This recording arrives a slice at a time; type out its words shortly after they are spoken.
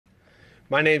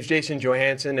My name is Jason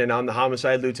Johansson, and I'm the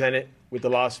homicide lieutenant with the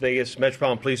Las Vegas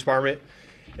Metropolitan Police Department.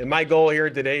 And my goal here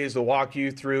today is to walk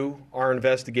you through our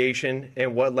investigation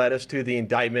and what led us to the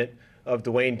indictment of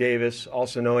Duane Davis,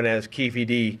 also known as Keffe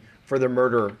D, for the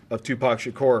murder of Tupac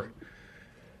Shakur.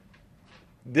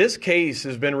 This case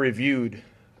has been reviewed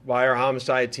by our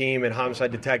homicide team and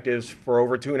homicide detectives for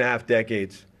over 2.5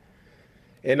 decades.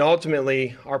 And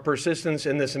ultimately, our persistence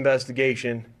in this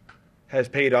investigation has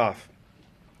paid off.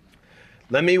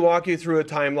 Let me walk you through a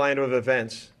timeline of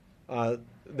events that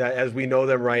as we know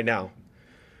them right now.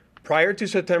 Prior to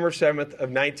September 7th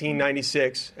of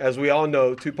 1996, as we all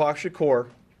know, Tupac Shakur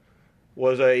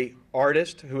was an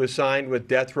artist who was signed with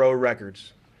Death Row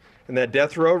Records. And that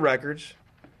Death Row Records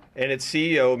and its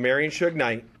CEO, Marion Suge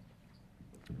Knight,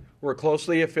 were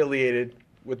closely affiliated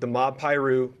with the Mob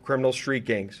Piru criminal street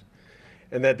gangs,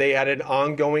 and that they had an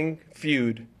ongoing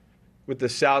feud with the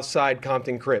Southside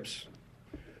Compton Crips.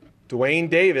 Duane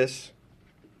Davis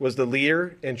was the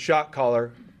leader and shot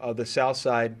caller of the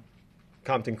Southside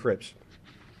Compton Crips.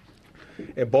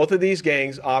 And both of these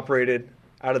gangs operated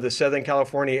out of the Southern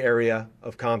California area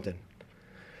of Compton.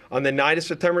 On the night of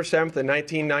September 7th of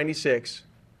 1996,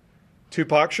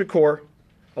 Tupac Shakur,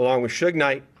 along with Suge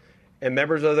Knight, and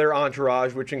members of their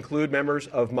entourage, which include members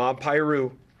of Mob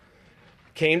Piru,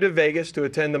 came to Vegas to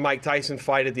attend the Mike Tyson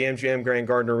fight at the MGM Grand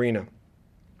Garden Arena.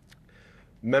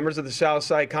 Members of the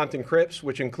Southside Compton Crips,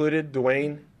 which included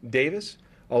Duane Davis,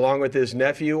 along with his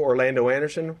nephew Orlando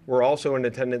Anderson, were also in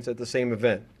attendance at the same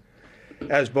event.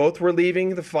 As both were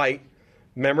leaving the fight,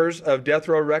 members of Death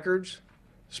Row Records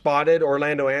spotted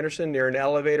Orlando Anderson near an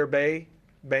elevator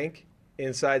bank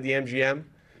inside the MGM,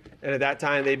 and at that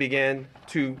time they began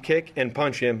to kick and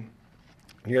punch him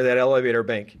near that elevator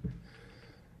bank.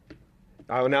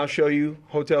 I will now show you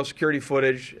hotel security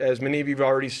footage, as many of you have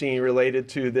already seen, related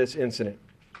to this incident.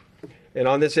 And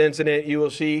on this incident, you will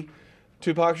see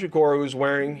Tupac Shakur, who's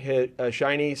wearing a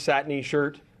shiny satiny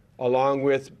shirt, along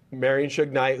with Marion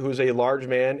Suge Knight, who's a large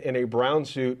man in a brown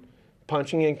suit,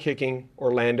 punching and kicking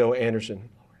Orlando Anderson.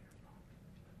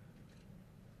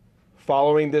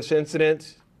 Following this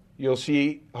incident, you'll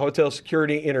see hotel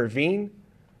security intervene,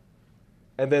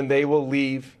 and then they will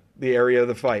leave the area of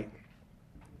the fight.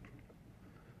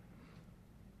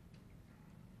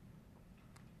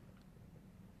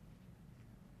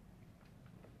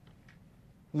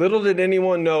 Little did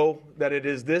anyone know that it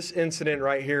is this incident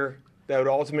right here that would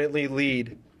ultimately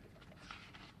lead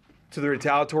to the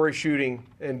retaliatory shooting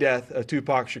and death of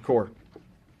Tupac Shakur.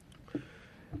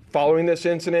 Following this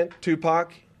incident,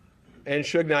 Tupac and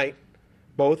Suge Knight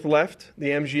both left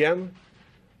the MGM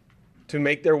to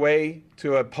make their way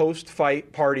to a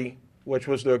post-fight party, which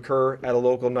was to occur at a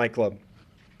local nightclub.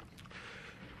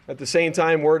 At the same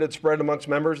time, word had spread amongst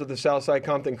members of the Southside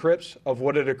Compton Crips of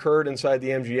what had occurred inside the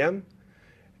MGM.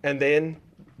 And then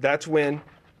that's when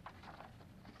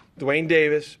Duane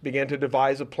Davis began to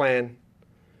devise a plan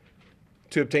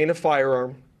to obtain a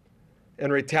firearm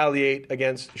and retaliate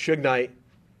against Suge Knight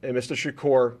and Mr.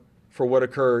 Shakur for what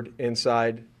occurred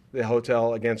inside the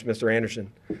hotel against Mr.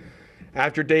 Anderson.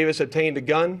 After Davis obtained a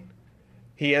gun,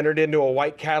 he entered into a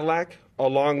white Cadillac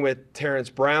along with Terrence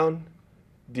Brown,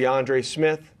 DeAndre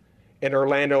Smith, and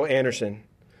Orlando Anderson.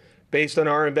 Based on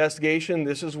our investigation,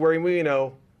 this is where we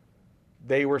know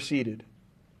they were seated.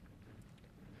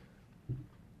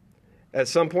 At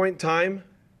some point in time,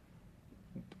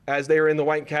 as they were in the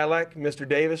white Cadillac, Mr.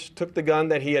 Davis took the gun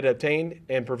that he had obtained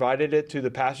and provided it to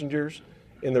the passengers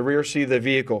in the rear seat of the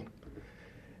vehicle.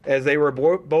 As they were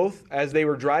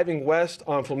driving west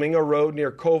on Flamingo Road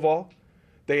near Koval,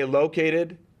 they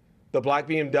located the black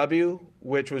BMW,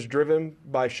 which was driven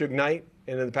by Suge Knight,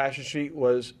 and in the passenger seat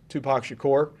was Tupac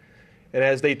Shakur. And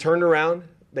as they turned around,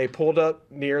 they pulled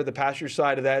up near the passenger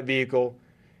side of that vehicle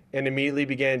and immediately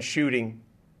began shooting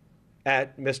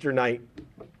at Mr. Knight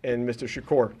and Mr.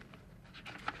 Shakur.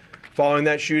 Following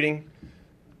that shooting,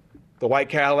 the white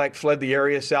Cadillac fled the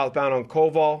area southbound on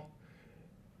Koval,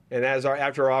 and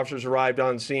after our officers arrived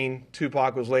on scene,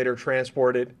 Tupac was later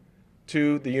transported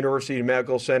to the University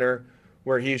Medical Center,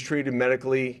 where he was treated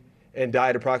medically and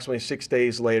died approximately 6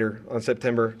 days later on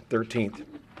September 13th.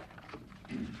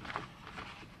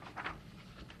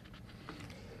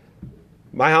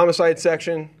 My homicide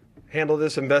section handled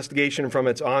this investigation from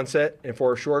its onset and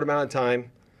for a short amount of time.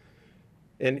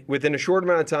 And within a short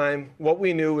amount of time, what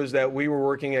we knew was that we were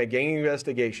working a gang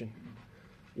investigation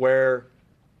where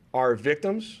our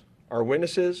victims, our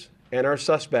witnesses, and our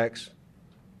suspects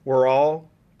were all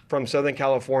from Southern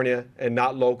California and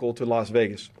not local to Las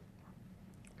Vegas.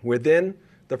 Within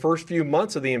the first few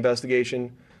months of the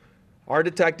investigation, our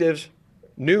detectives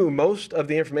knew most of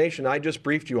the information I just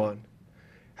briefed you on.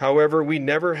 However, we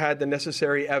never had the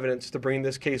necessary evidence to bring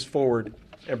this case forward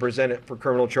and present it for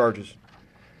criminal charges.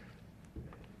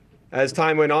 As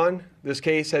time went on, this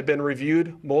case had been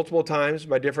reviewed multiple times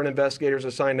by different investigators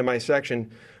assigned to my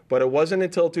section, but it wasn't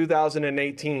until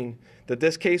 2018 that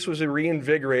this case was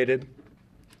reinvigorated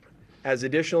as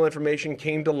additional information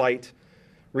came to light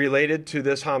related to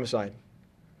this homicide.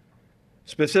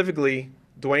 Specifically,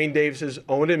 Duane Davis's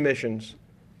own admissions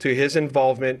to his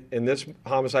involvement in this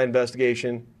homicide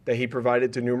investigation that he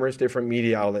provided to numerous different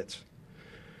media outlets.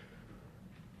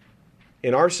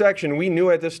 In our section, we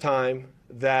knew at this time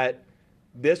that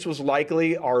this was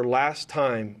likely our last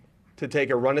time to take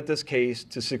a run at this case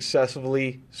to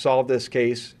successfully solve this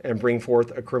case and bring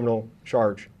forth a criminal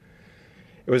charge.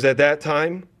 It was at that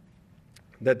time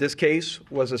that this case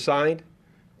was assigned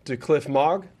to Cliff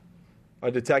Mogg, a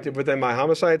detective within my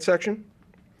homicide section.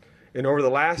 And over the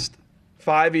last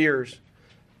 5 years,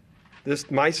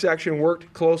 my section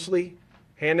worked closely,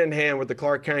 hand in hand with the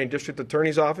Clark County District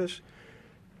Attorney's Office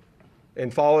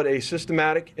and followed a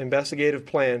systematic investigative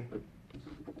plan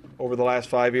over the last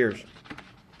 5 years.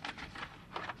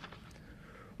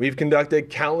 We've conducted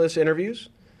countless interviews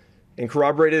and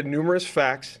corroborated numerous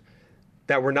facts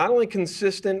that were not only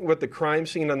consistent with the crime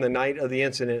scene on the night of the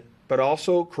incident, but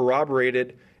also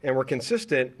corroborated and were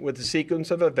consistent with the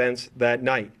sequence of events that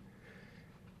night.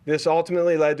 This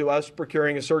ultimately led to us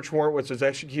procuring a search warrant which was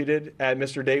executed at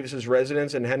Mr. Davis's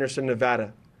residence in Henderson,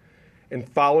 Nevada. And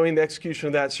following the execution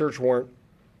of that search warrant,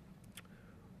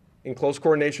 in close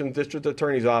coordination with the District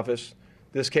Attorney's Office,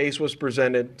 this case was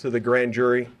presented to the grand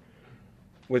jury,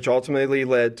 which ultimately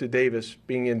led to Davis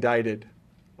being indicted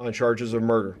on charges of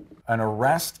murder. An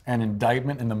arrest and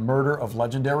indictment in the murder of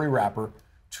legendary rapper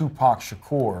Tupac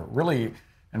Shakur. Really,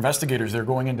 investigators, they're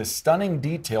going into stunning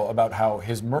detail about how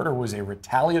his murder was a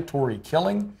retaliatory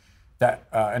killing, that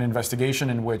an investigation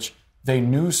in which they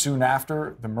knew soon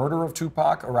after the murder of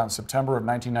Tupac around September of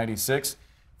 1996,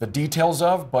 the details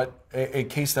of, but a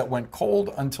case that went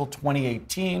cold until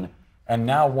 2018, and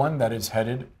now one that is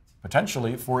headed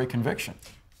potentially for a conviction.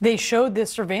 They showed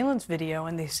this surveillance video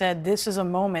and they said this is a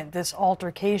moment, this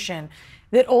altercation,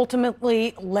 that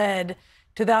ultimately led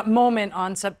to that moment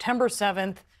on September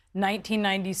 7th,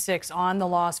 1996 on the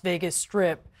Las Vegas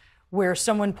Strip, where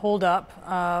someone pulled up,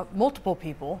 multiple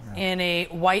people, in a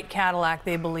white Cadillac,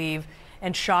 they believe,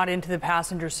 and shot into the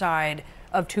passenger side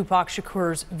of Tupac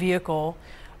Shakur's vehicle,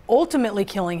 ultimately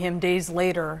killing him. Days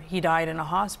later, he died in a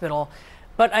hospital.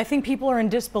 But I think people are in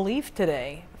disbelief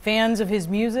today. Fans of his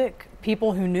music,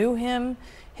 people who knew him,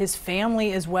 his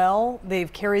family as well,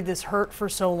 they've carried this hurt for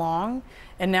so long.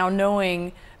 And now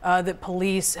knowing that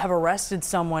police have arrested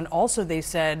someone, also they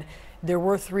said there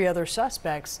were 3 other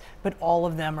suspects, but all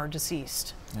of them are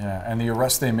deceased. Yeah, and the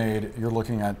arrest they made, you're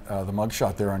looking at the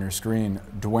mugshot there on your screen.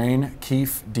 Duane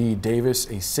Keith D. Davis,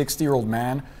 a 60-year-old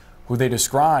man who they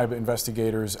describe,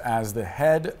 investigators, as the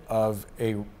head of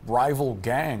a rival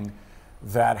gang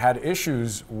that had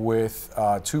issues with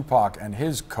Tupac and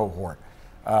his cohort.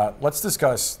 Let's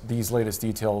discuss these latest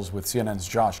details with CNN's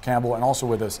Josh Campbell and also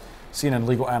with us, CNN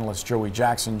legal analyst Joey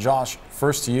Jackson. Josh,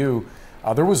 first to you.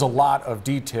 There was a lot of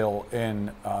detail in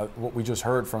what we just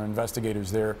heard from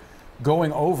investigators there,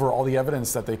 going over all the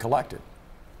evidence that they collected.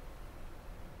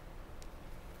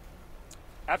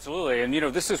 Absolutely. And, you know,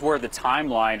 this is where the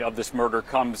timeline of this murder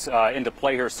comes into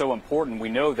play here. So important. We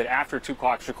know that after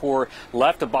Tupac Shakur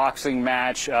left a boxing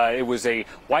match, it was a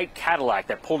white Cadillac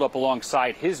that pulled up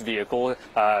alongside his vehicle.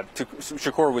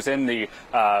 Shakur was in the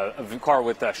car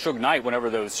with Suge Knight whenever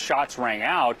those shots rang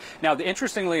out. Now,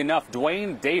 interestingly enough,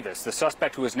 Duane Davis, the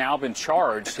suspect who has now been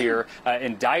charged here,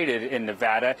 indicted in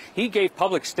Nevada, he gave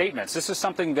public statements. This is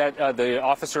something that the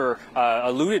officer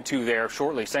alluded to there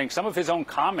shortly, saying some of his own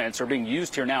comments are being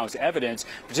used here now as evidence,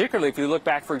 particularly if you look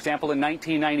back, for example, in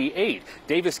 1998.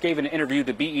 Davis gave an interview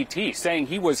to BET saying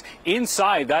he was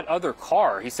inside that other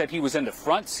car. He said he was in the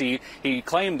front seat. He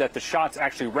claimed that the shots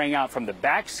actually rang out from the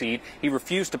back seat. He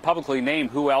refused to publicly name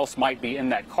who else might be in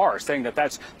that car, saying that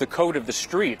that's the code of the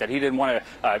street, that he didn't want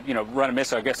to, run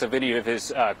amiss, I guess, of any of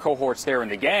his cohorts there in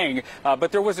the gang.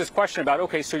 But there was this question about,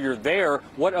 okay, so you're there.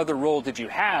 What other role did you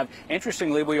have?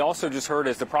 Interestingly, we also just heard,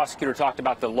 as the prosecutor talked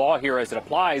about the law here as it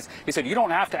applies, he said you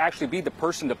don't have to actually be the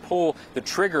person to pull the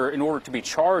trigger in order to be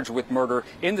charged with murder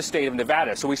in the state of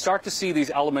Nevada. So we start to see these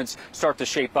elements start to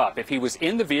shape up. If he was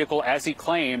in the vehicle, as he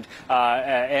claimed,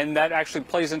 and that actually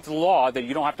plays into the law that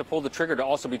you don't have to pull the trigger to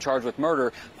also be charged with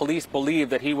murder, police believe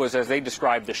that he was, as they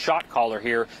described, the shot caller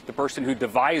here, the person who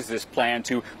devised this plan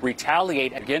to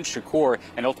retaliate against Shakur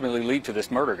and ultimately lead to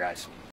this murder, guys.